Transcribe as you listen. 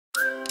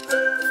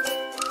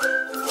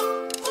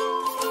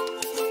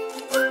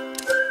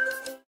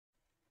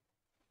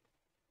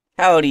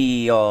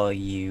Howdy, all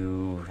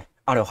you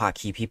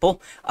AutoHotkey people.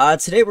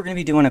 Today we're going to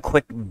be doing a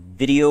quick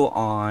video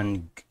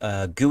on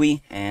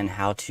GUI and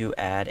how to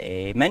add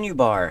a menu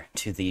bar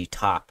to the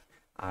top.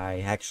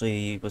 I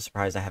actually was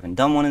surprised I haven't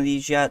done one of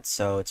these yet,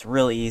 so it's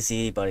really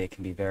easy, but it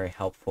can be very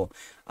helpful.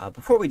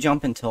 Before we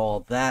jump into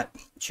all that,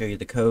 show you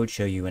the code,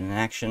 show you in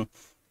action,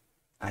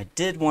 I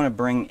did want to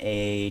bring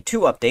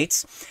two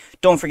updates.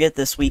 Don't forget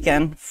this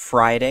weekend,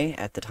 Friday,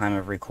 at the time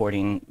of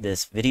recording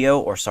this video,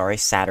 or sorry,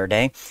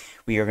 Saturday,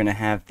 we are going to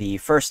have the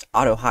first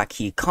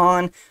AutoHotkey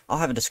Con. I'll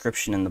have a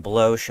description in the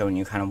below showing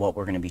you kind of what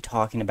we're going to be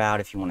talking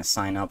about if you want to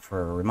sign up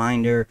for a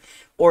reminder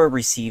or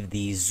receive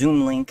the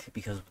Zoom link,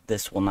 because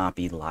this will not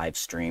be live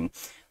streamed.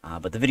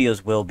 But the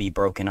videos will be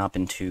broken up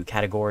into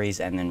categories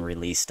and then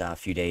released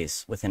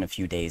within a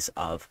few days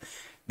of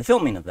the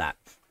filming of that.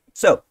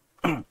 So,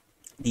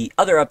 the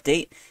other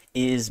update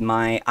is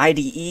my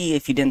IDE.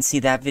 If you didn't see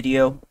that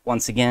video,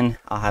 once again,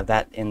 I'll have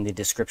that in the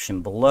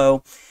description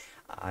below.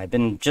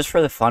 Just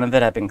for the fun of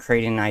it, I've been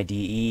creating an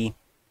IDE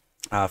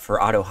for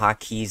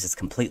AutoHotkeys. It's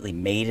completely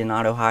made in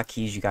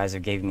AutoHotkeys. You guys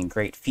have given me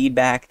great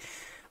feedback.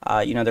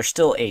 There's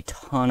still a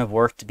ton of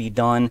work to be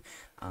done,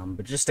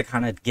 but just to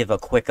kind of give a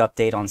quick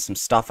update on some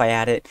stuff I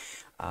added.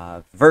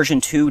 Version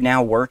 2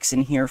 now works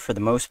in here for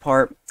the most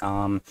part.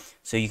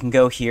 So you can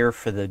go here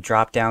for the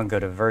drop down, go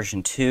to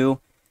version 2.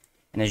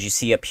 And as you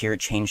see up here, it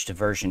changed to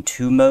version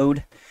 2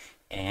 mode.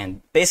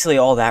 And basically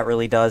all that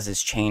really does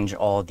is change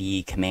all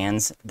the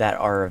commands that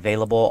are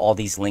available. All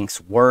these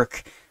links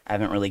work. I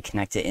haven't really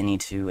connected any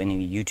to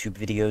any YouTube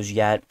videos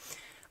yet.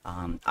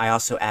 I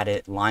also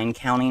added line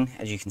counting.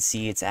 As you can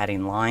see, it's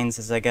adding lines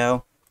as I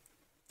go.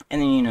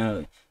 And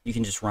then, you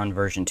can just run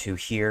version 2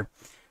 here.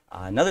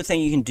 Another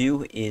thing you can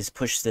do is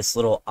push this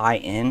little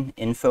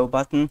info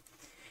button.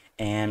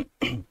 And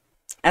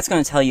that's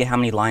going to tell you how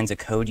many lines of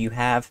code you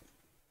have,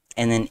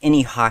 and then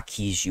any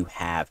hotkeys you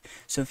have.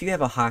 So if you have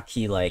a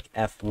hotkey like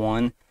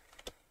F1,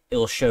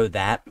 it'll show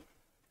that.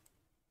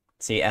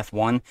 See,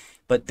 F1.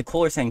 But the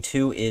cooler thing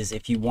too is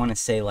if you want to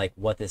say like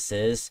what this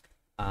is,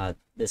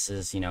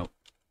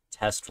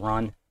 test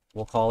run,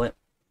 we'll call it.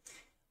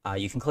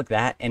 You can click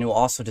that, and it will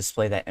also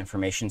display that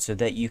information so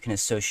that you can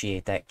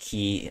associate that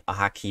a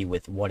hotkey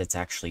with what it's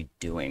actually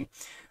doing.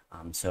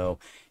 So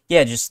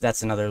yeah,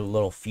 that's another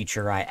little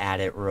feature I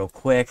added real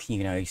quick.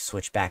 You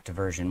switch back to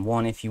version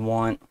 1 if you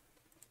want,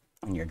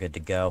 and you're good to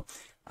go.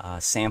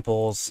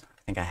 Samples,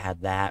 I think I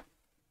had that.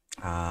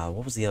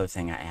 What was the other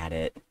thing I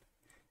added?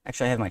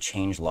 Actually, I have my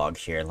change log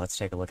here. Let's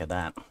take a look at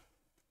that.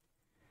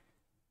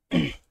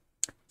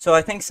 So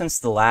I think since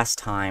the last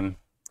time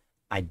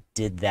I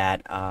did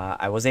that,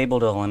 I was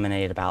able to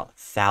eliminate about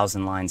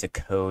 1,000 lines of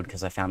code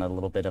because I found a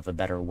little bit of a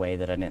better way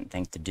that I didn't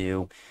think to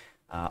do.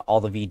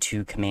 All the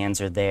V2 commands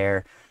are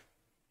there.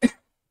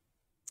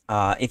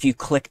 If you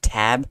click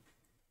tab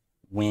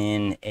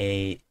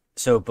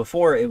so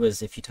before it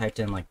was if you typed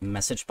in like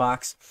message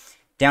box,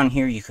 down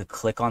here you could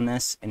click on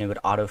this and it would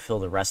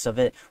autofill the rest of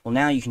it. Well,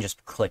 now you can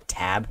just click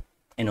tab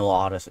and it'll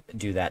auto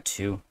do that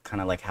too,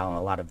 kind of like how a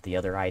lot of the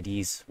other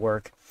IDs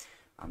work.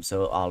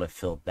 So it'll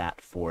autofill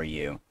that for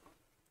you.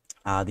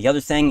 The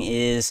other thing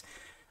is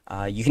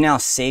you can now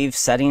save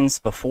settings.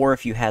 Before,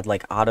 if you had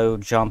like auto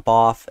jump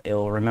off,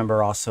 it'll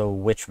remember also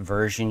which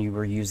version you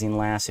were using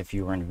last, if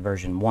you were in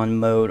version 1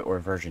 mode or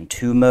version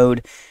 2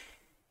 mode.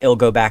 It'll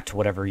go back to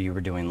whatever you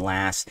were doing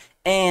last.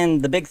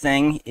 And the big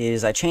thing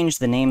is I changed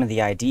the name of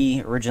the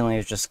ID. Originally it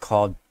was just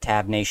called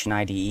Tab Nation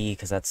IDE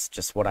because that's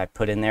just what I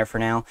put in there for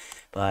now.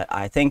 But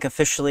I think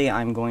officially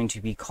I'm going to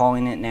be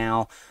calling it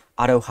now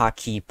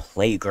AutoHotkey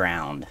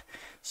Playground.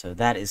 So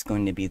that is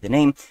going to be the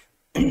name.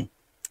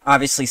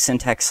 Obviously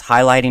syntax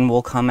highlighting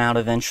will come out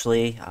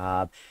eventually.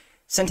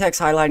 Syntax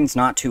highlighting is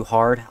not too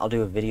hard. I'll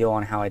do a video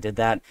on how I did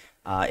that.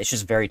 It's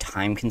just very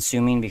time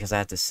consuming because I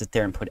have to sit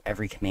there and put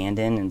every command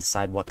in and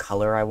decide what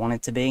color I want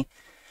it to be.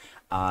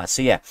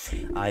 So yeah,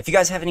 if you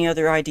guys have any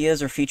other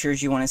ideas or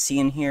features you want to see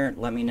in here,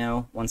 let me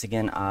know. Once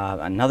again,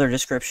 another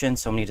description,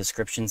 so many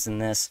descriptions in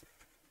this.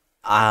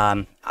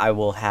 I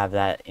will have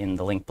that in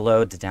the link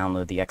below to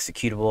download the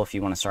executable if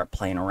you want to start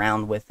playing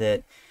around with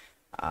it.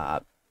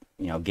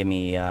 Give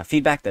me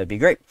feedback, that'd be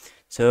great.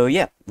 So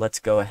yeah, let's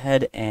go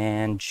ahead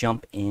and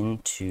jump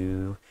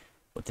into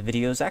what the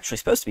video is actually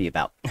supposed to be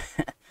about.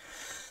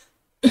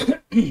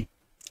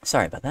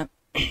 Sorry about that.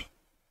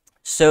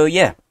 So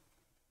yeah,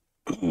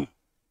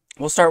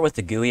 we'll start with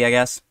the GUI, I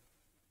guess.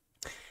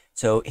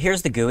 So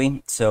here's the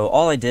GUI. So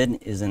all I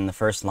did is in the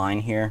first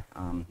line here,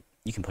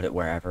 you can put it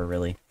wherever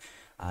really.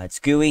 It's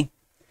GUI,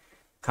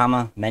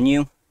 comma,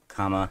 menu,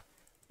 comma,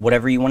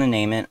 whatever you want to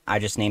name it. I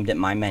just named it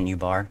my menu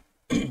bar.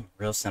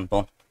 Real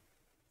simple.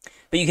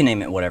 But you can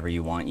name it whatever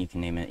you want. You can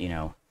name it,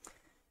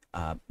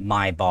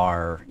 my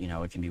bar,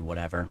 it can be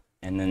whatever.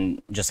 And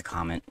then just a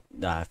comment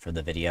for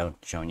the video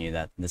showing you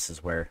that this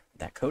is where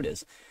that code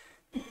is.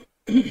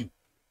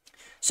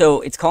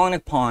 So it's calling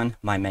upon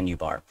my menu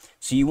bar.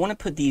 So you want to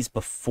put these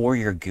before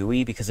your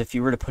GUI, because if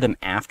you were to put them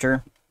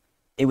after,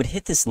 it would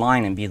hit this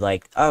line and be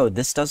like, oh,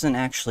 this doesn't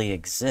actually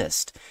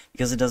exist.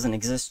 Because it doesn't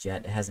exist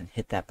yet, it hasn't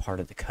hit that part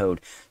of the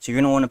code. So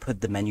you're going to want to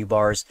put the menu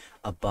bars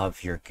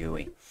above your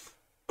GUI.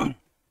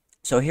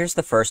 So here's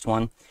the first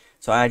one.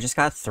 So I just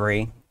got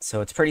 3.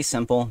 So it's pretty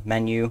simple.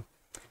 Menu,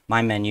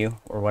 my menu,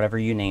 or whatever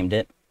you named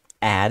it.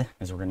 Add,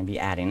 because we're going to be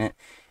adding it.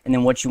 And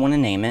then what you want to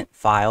name it,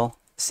 file,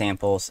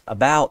 samples,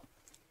 about,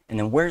 and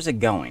then where's it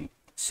going?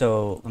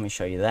 So let me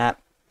show you that.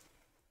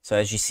 So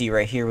as you see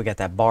right here, we got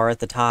that bar at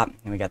the top,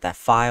 and we got that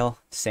file,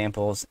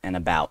 samples, and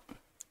about.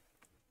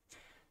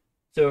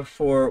 So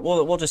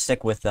we'll just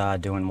stick with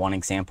doing one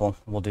example.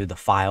 We'll do the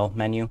file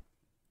menu.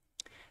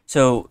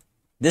 So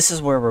this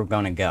is where we're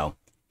going to go.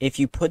 If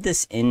you put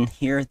this in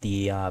here,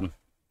 the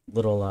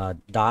little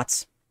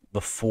dots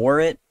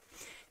before it,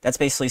 that's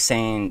basically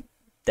saying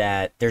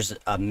that there's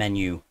a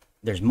menu,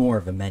 there's more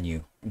of a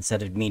menu.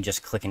 Instead of me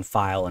just clicking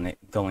file and it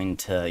going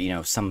to, you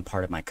know, some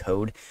part of my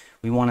code,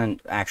 we want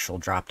an actual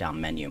drop-down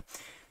menu.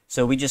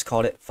 So we just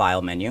called it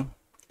file menu,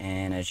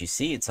 and as you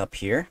see, it's up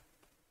here.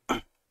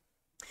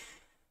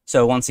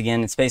 So once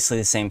again, it's basically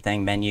the same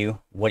thing, menu,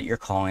 what you're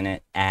calling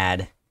it,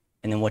 add,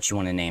 and then what you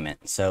want to name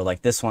it. So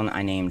like this one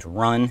I named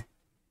run,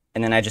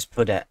 and then I just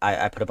put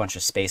I put a bunch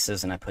of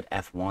spaces and I put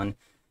F1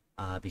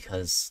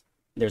 because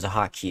there's a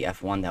hotkey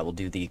F1 that will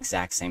do the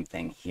exact same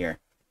thing here.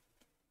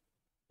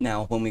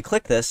 Now when we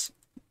click this,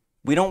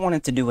 we don't want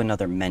it to do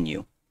another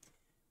menu.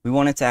 We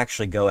want it to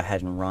actually go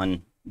ahead and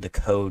run the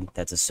code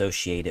that's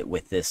associated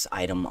with this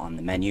item on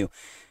the menu.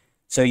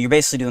 So you're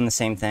basically doing the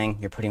same thing.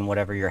 You're putting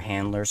whatever your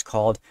handler's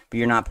called, but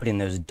you're not putting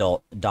those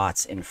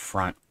dots in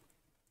front.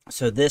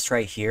 So this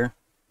right here,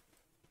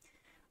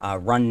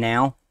 run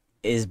now,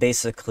 is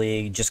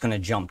basically just going to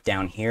jump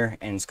down here,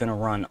 and it's going to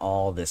run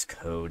all this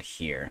code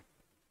here.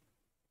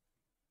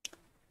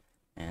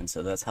 And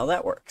so that's how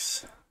that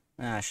works.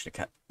 I should have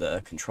kept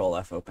the Control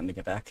F open to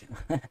get back.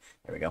 There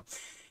we go.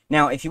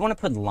 Now, if you want to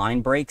put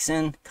line breaks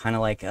in, kind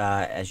of like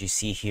as you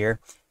see here,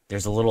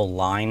 there's a little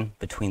line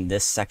between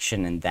this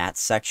section and that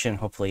section.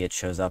 Hopefully it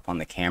shows up on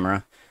the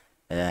camera.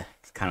 It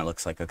kind of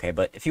looks like okay,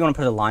 but if you want to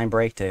put a line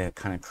break to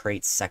kind of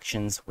create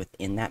sections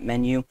within that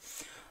menu,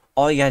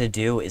 all you got to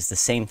do is the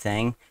same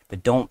thing,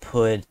 but don't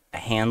put a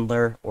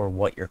handler or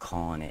what you're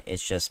calling it.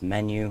 It's just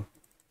menu,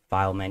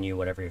 file menu,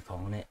 whatever you're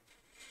calling it,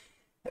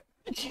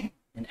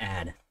 and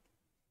add.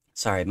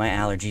 Sorry, my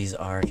allergies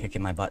are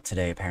kicking my butt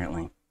today,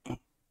 apparently.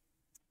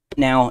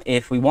 Now,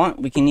 if we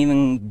want, we can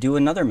even do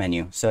another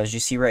menu. So as you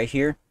see right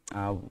here,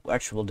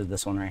 actually we'll do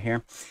this one right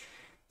here.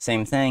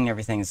 Same thing,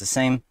 everything is the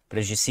same, but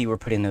as you see, we're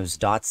putting those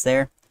dots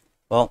there.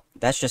 Well,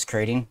 that's just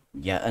creating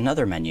yet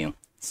another menu.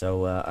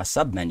 So a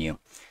sub menu.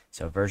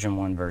 So version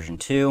 1, version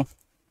 2.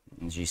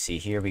 As you see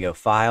here, we go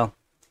file,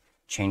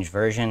 change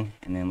version,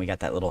 and then we got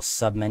that little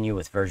sub menu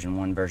with version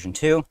 1, version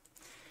 2.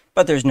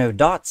 But there's no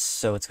dots,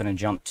 so it's going to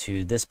jump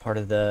to this part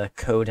of the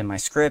code in my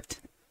script,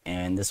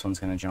 and this one's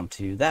going to jump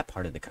to that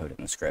part of the code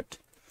in the script.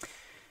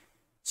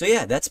 So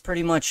yeah, that's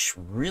pretty much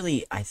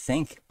really, I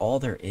think, all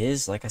there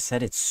is. Like I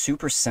said, it's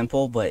super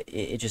simple, but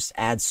it just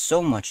adds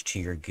so much to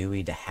your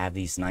GUI to have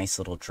these nice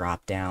little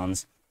drop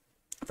downs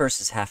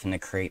versus having to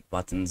create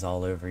buttons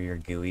all over your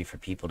GUI for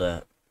people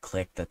to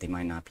click that they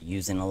might not be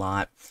using a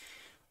lot.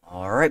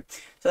 Alright,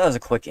 so that was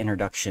a quick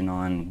introduction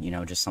on,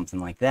 just something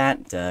like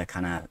that to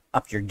kind of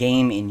up your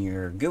game in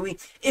your GUI.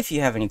 If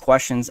you have any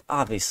questions,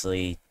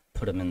 obviously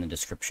put them in the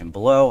description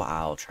below.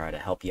 I'll try to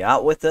help you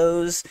out with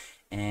those.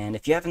 And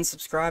if you haven't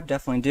subscribed,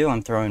 definitely do.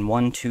 I'm throwing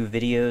 1, 2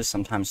 videos,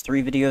 sometimes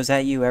 3 videos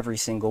at you every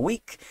single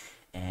week.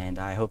 And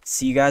I hope to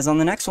see you guys on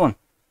the next one.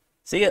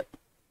 See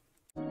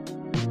ya!